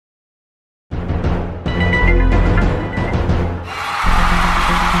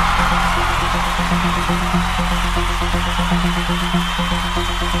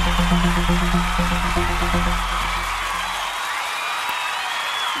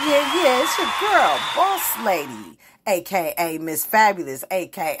Yeah, it's your girl, Boss Lady, a.k.a. Miss Fabulous,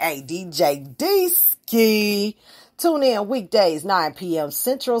 a.k.a. DJ D-Ski. Tune in weekdays, 9 p.m.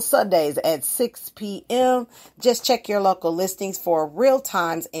 Central, Sundays at 6 p.m. Just check your local listings for real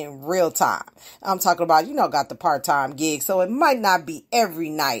times in real time. I'm talking about, got the part-time gig, so it might not be every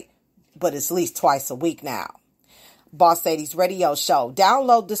night, but it's at least twice a week now. Boss Lady's radio show.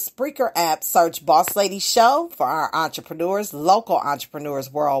 Download the Spreaker app, search Boss Lady Show for our entrepreneurs, local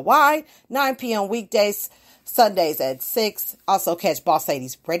entrepreneurs worldwide, 9 p.m. weekdays, Sundays at 6. Also catch Boss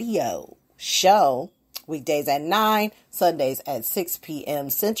Lady's radio show weekdays at 9, Sundays at 6 p.m.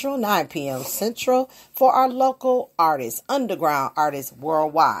 Central, 9 p.m. Central for our local artists, underground artists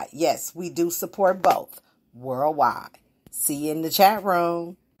worldwide. Yes, we do support both worldwide. See you in the chat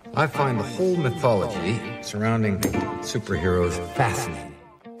room. I find the whole mythology surrounding superheroes fascinating.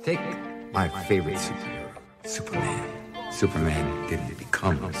 Take my favorite superhero, Superman. Superman didn't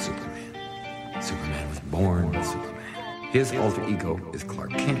become Superman. Superman was born Superman. His alter ego is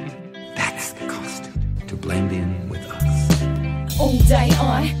Clark Kent. That's the costume to blend in with us. All day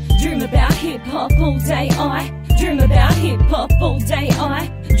I dream about hip-hop. All day I dream about hip-hop. All day I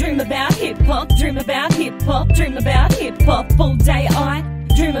dream about hip-hop. Dream about hip-hop. Dream about hip-hop. All day I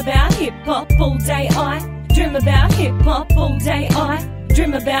dream about hip-hop. All day I dream about hip-hop. All day I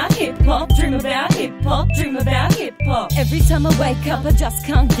dream about hip-hop. Dream about hip-hop. Dream about hip-hop. Every time I wake up I just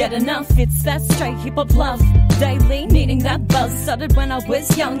can't get enough. It's that straight hip-hop love. Daily needing that buzz. Started when I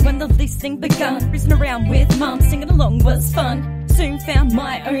was young, when the listening begun. Cruising around with mum, singing along was fun. Soon found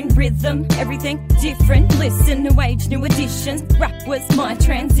my own rhythm, everything different. Listen, new age, new additions. Rap was my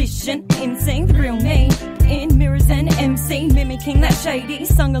transition in seeing the real me. In mirrors and MC, mimicking that shady.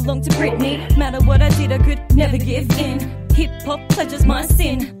 Sung along to Britney. Matter what I did, I could never give in. Hip-hop pleasure's my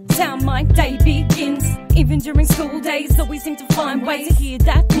sin. How my day begins. Even during school days, always seem to find ways to hear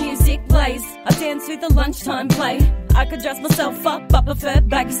that music plays. I dance to the lunchtime play. I could dress myself up, but prefer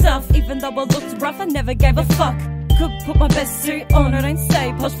baggy stuff. Even though I looked rough, I never gave a fuck. Could put my best suit on, I don't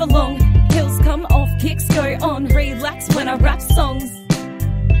stay posh for long. Heels come off, kicks go on. Relax when I rap songs.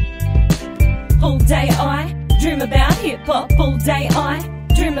 All day I dream about hip-hop. All day I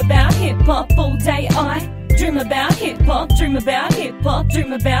dream about hip-hop. All day I dream about hip-hop. Dream about hip-hop.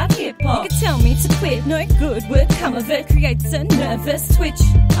 Dream about hip-hop. You could tell me to quit, no good would come of it. Creates a nervous twitch.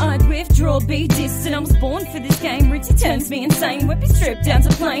 I'd withdraw, be distant. I was born for this game. Rootsy turns me insane. Would be stripped down to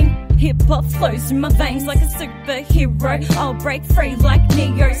plain. Hip-hop flows through my veins like a superhero. I'll break free like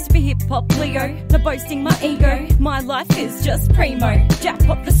Neo. Super hip-hop Leo. No boasting my ego. My life is just primo.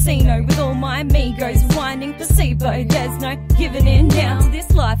 Jackpot casino with all my amigos. Whining placebo. There's no giving in now. To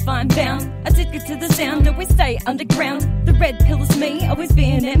this life I'm bound. Addicted to the sound. Always stay underground. The red pill is me. Always be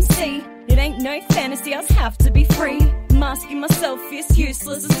an MC. It ain't no fantasy. I have to be free. Masking myself is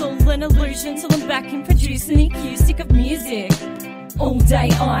useless. It's all an illusion till I'm back and producing the acoustic of music. All day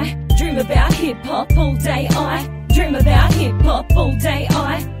I dream about hip-hop. All day I dream about hip-hop. All day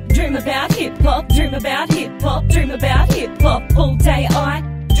I dream about hip-hop. Dream about hip-hop. Dream about hip-hop. All day I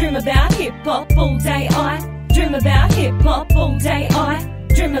dream about hip-hop. All day I dream about hip-hop. All day I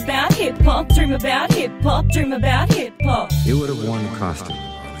dream about hip-hop. Dream about hip-hop. Dream about hip-hop. You would have worn the costume of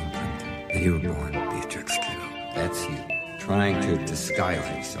Arlington, but you were born Beatrix Kiddo. That's you, trying to disguise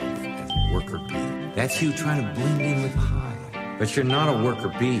yourself as a worker bee. That's you trying to blend in with high. But you're not a worker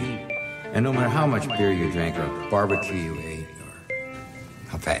bee. And no matter how much beer you drank or barbecue you ate or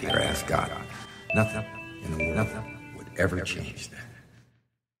how fat your ass got, nothing in the world would ever change that.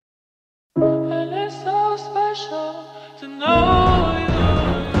 And it's so special to know you.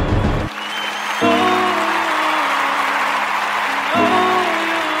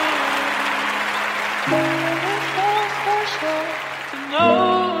 And it's so special to know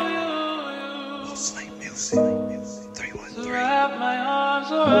you. Sleep music. To wrap my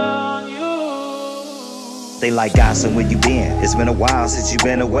arms around you. They like gossip, where you been? It's been a while since you've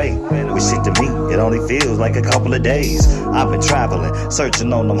been away. Wish it to me, it only feels like a couple of days. I've been traveling,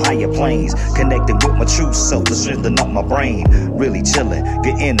 searching on them higher planes, connecting with my true self to strengthen up my brain. Really chilling,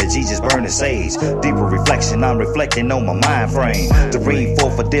 good energy, just burning sage. Deeper reflection, I'm reflecting on my mind frame to bring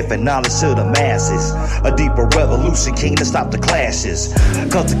forth a different knowledge to the masses. A deeper revolution, king, to stop the clashes.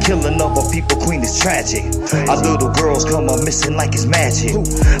 Cause the killing of a people queen is tragic. Our little girls come up missing like it's magic.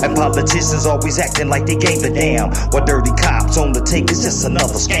 And politicians always acting like they gave a damn. While dirty cops on the take is just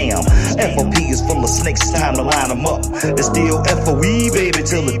another scam. FOP is full of snakes, it's time to line them up. It's still FOE, baby,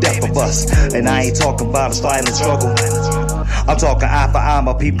 till the death of us. And I ain't talking about a violent struggle. I'm talking eye for eye,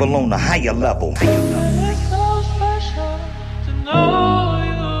 my people on a higher level. And it's so special to know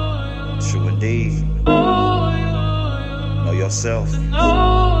you. True indeed. Know you. Know your yourself.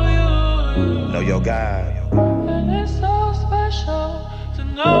 Know your God. And it's so special to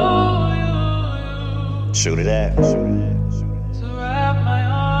know you. True to that. To wrap my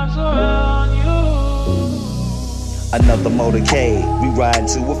arms around you. Another motorcade, we ride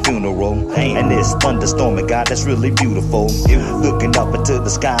to a funeral. And it's thunderstorming, God, that's really beautiful. Looking up into the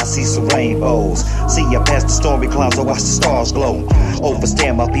sky, see some rainbows. See you past the stormy clouds, I watch the stars glow.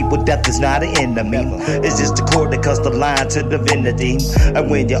 Overstand my people, death is not an enemy. It's just the cord that cuts the line to divinity.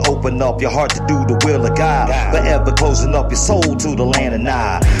 And when you open up your heart to do the will of God, forever closing up your soul to the land of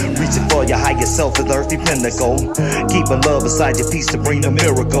Nod. Reaching for your higher self at the earthly pinnacle. Keeping love beside your peace to bring the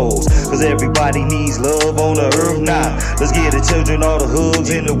miracles. Cause everybody needs love on the earth now. Let's give the children all the hugs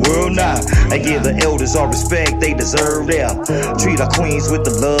in the world now. And give the elders all respect they deserve there. Treat our queens with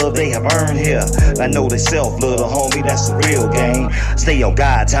the love they have earned here. I know they self-love, the homie, that's the real game. Stay on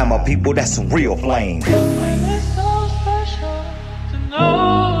God, time my people, that's some real flame. And it's so special to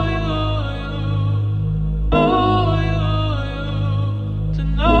know you. To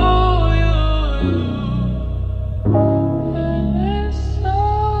know you. And it's so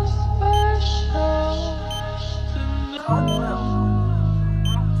special to know.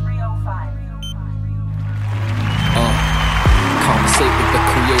 Conversate with the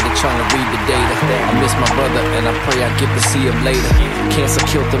creator, trying to read the data. I miss my brother and I pray I get to see him later. Cancer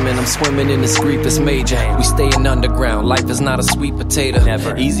killed him and I'm swimming in this grief, it's major. We staying underground, life is not a sweet potato.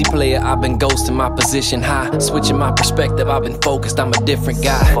 Never. Easy player, I've been ghosting my position high. Switching my perspective, I've been focused, I'm a different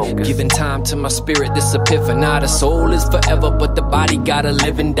guy. Giving time to my spirit, this epiphany. The soul is forever, but the body gotta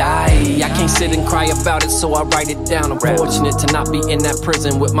live and die. I can't sit and cry about it, so I write it down. I'm fortunate to not be in that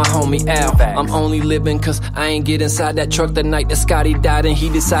prison with my homie Al. I'm only living cause I ain't get inside that truck the night that Scotty died and he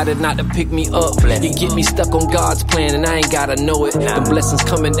decided not to pick me up. He get me stuck on God's plan and I ain't gotta know it. The blessings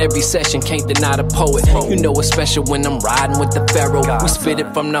come in every session, can't deny the poet. You know it's special when I'm riding with the pharaoh. We spit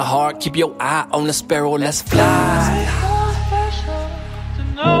it from the heart, keep your eye on the sparrow, let's fly. So special to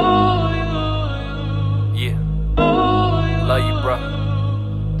know you. Yeah, love you, bro.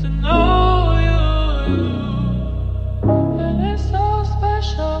 To know you. And it's so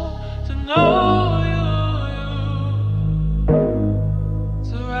special to know you.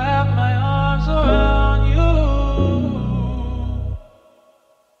 To wrap my arms around you.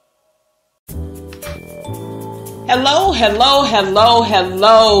 Hello, hello, hello,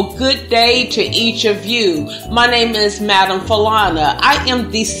 hello. Good day to each of you. My name is Madam Falana. I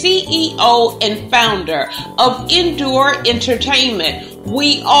am the CEO and founder of Endure Entertainment.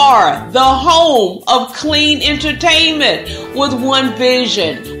 We are the home of clean entertainment with one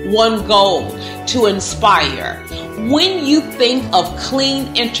vision, one goal, to inspire. When you think of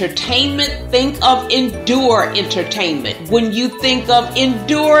clean entertainment, think of Endure Entertainment. When you think of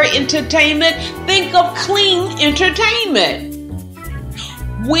Endure Entertainment, think of clean entertainment.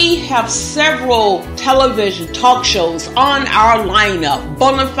 We have several television talk shows on our lineup.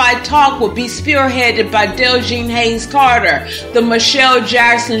 Bonafide Talk will be spearheaded by Deljean Hayes Carter. The Michelle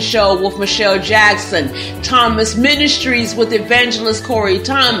Jackson Show with Michelle Jackson. Thomas Ministries with Evangelist Corey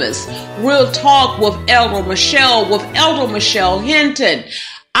Thomas. Real Talk with Elder Michelle Hinton.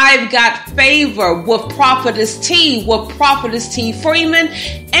 I've Got Favor with Prophetess T Freeman.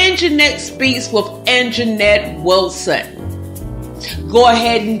 And Jeanette Speaks with Jeanette Wilson. Go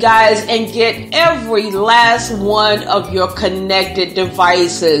ahead and guys and get every last one of your connected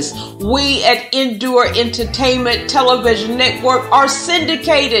devices. We at Endure Entertainment Television Network are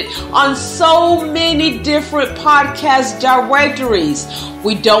syndicated on so many different podcast directories.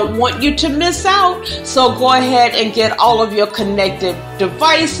 We don't want you to miss out, so go ahead and get all of your connected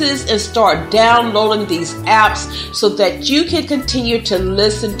devices and start downloading these apps so that you can continue to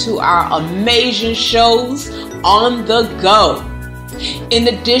listen to our amazing shows on the go. In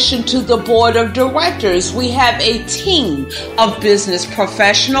addition to the board of directors, we have a team of business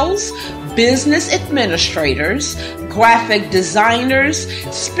professionals, business administrators, graphic designers,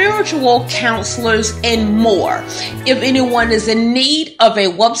 spiritual counselors, and more. If anyone is in need of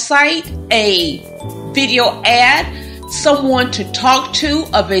a website, a video ad, someone to talk to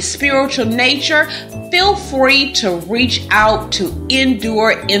of a spiritual nature, feel free to reach out to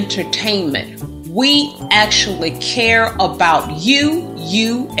Endure Entertainment. We actually care about you,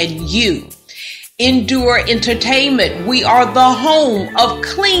 and you. Endure Entertainment, we are the home of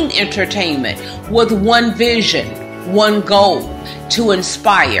clean entertainment with one vision, one goal, to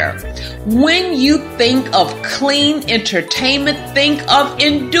inspire. When you think of clean entertainment, think of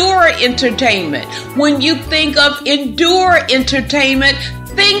Endure Entertainment. When you think of Endure Entertainment,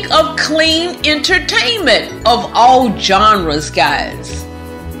 think of clean entertainment of all genres, guys.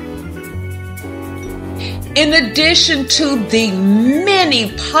 In addition to the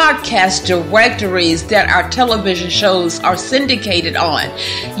many podcast directories that our television shows are syndicated on,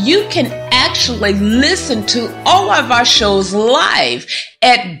 you can actually listen to all of our shows live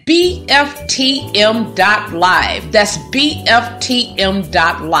at bftm.live. That's bftm.live.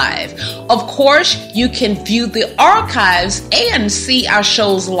 Of course, you can view the archives and see our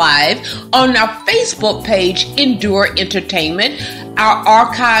shows live on our Facebook page, Endure Entertainment, our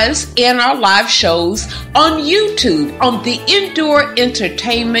archives and our live shows on YouTube, on the Endure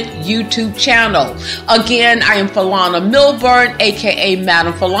Entertainment YouTube channel. Again, I am Falana Milburn, aka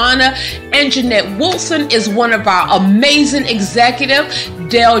Madam Falana, and Jeanette Wilson is one of our amazing executives.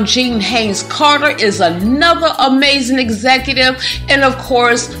 Dale Jean Haynes Carter is another amazing executive, and of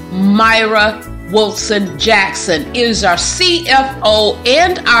course, Myra Wilson Jackson is our CFO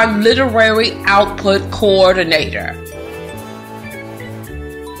and our literary output coordinator.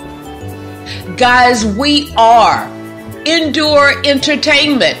 Guys, we are Endure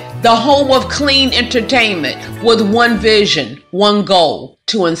Entertainment, the home of clean entertainment with one vision, one goal: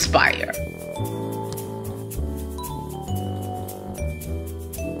 to inspire.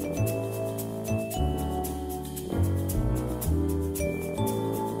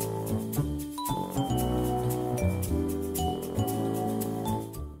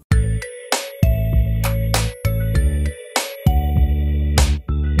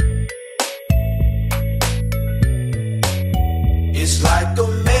 It's like a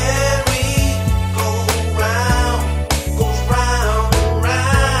merry-go-round, goes round and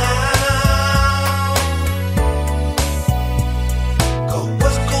round. 'Cause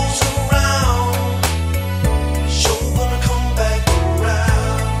what goes around, sure gonna come back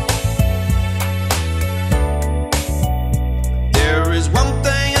around. There is one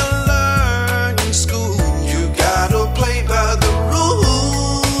thing I learned in school: you gotta play by the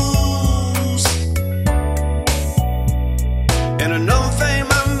rules. And another thing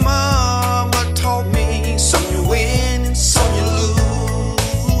my mama taught me: some you win and some you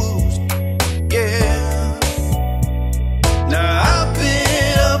lose. Yeah. Now I've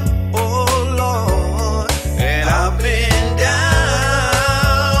been up, oh Lord, and I've been down.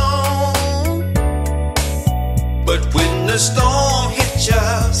 But when the storm hits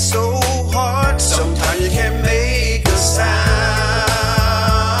ya so hard, sometimes you can't make a sound.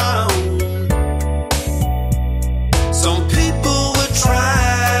 Some people will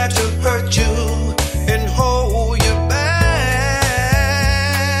try to hurt you and hold you back.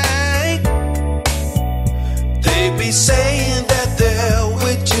 They be saying that they're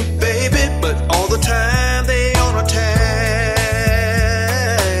with you, baby, but all the time they on attack.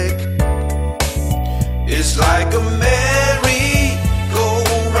 It's like a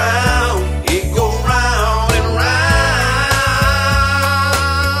merry-go-round, it go round and round.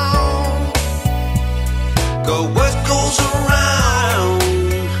 'Cause what goes around,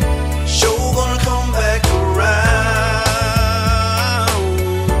 sure gonna come back around.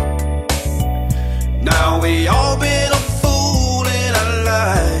 Now we all been a fool in our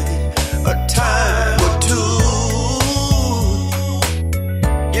life, a time or two.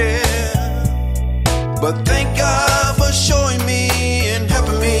 Yeah. But thank God for showing me and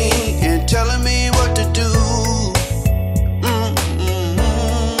helping me and telling me what to do.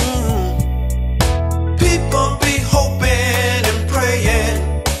 People be hoping and praying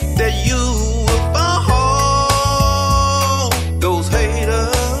that you will fall, those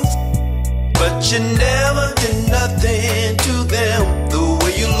haters. But you never did nothing to them. The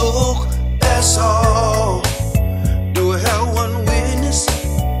way you look, that's all. Do I have one witness?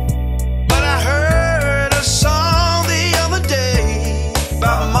 But I heard a song the other day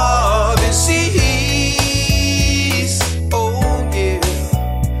by Marvin Cease. Oh yeah.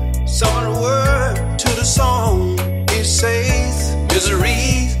 Some of the word to the song, it says,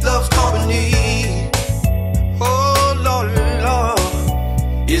 misery loves company. Oh Lord, Lord.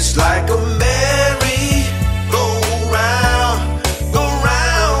 It's like a merry-go-round, go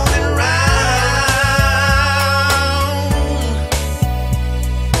round and round.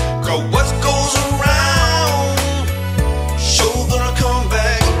 'Cause what goes around, sure gonna come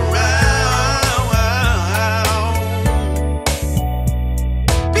back around.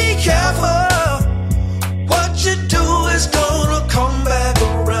 Be careful, what you do is gonna come back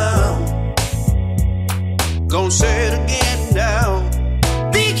around. Gonna say it again now.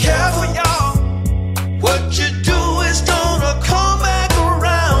 Be careful, y'all. What you do is gonna come back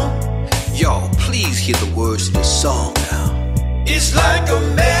around. Y'all, please hear the words of this song now. It's like a